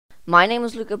My name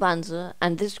is Luca Banza,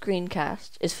 and this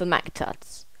screencast is for Mac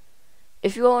Tuts.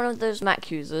 If you are one of those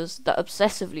Mac users that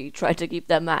obsessively try to keep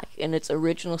their Mac in its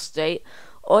original state,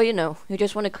 or you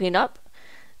just want to clean up,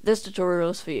 this tutorial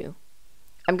is for you.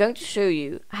 I'm going to show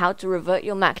you how to revert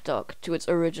your Mac dock to its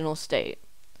original state.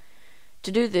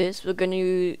 To do this, we're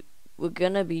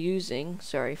gonna be using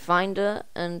Finder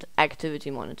and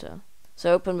Activity Monitor.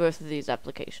 So open both of these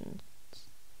applications.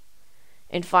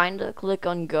 In Finder, click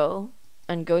on Go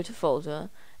and go to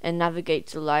Folder and navigate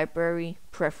to Library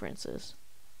Preferences.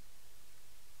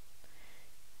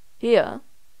 Here,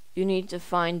 you need to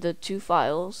find the two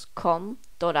files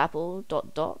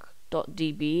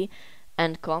com.apple.doc.db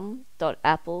and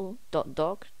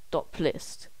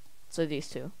com.apple.doc.plist. So these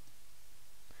two.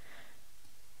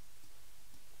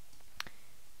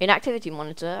 In Activity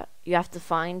Monitor, you have to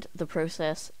find the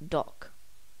process doc.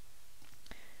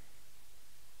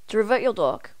 To revert your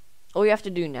dock, all you have to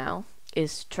do now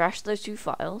is trash those two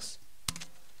files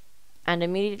and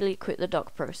immediately quit the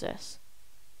dock process.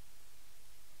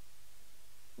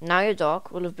 Now your dock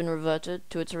will have been reverted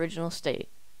to its original state.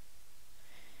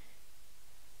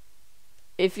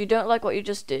 If you don't like what you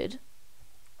just did,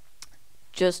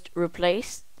 just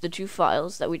replace the two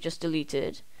files that we just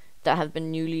deleted that have been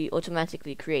newly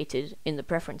automatically created in the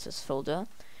preferences folder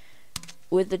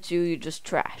with the two you just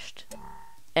trashed,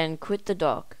 and quit the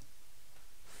dock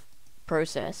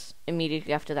process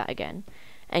immediately after that again,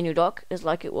 and your dock is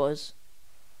like it was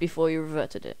before you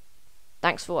reverted it.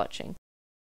 Thanks for watching.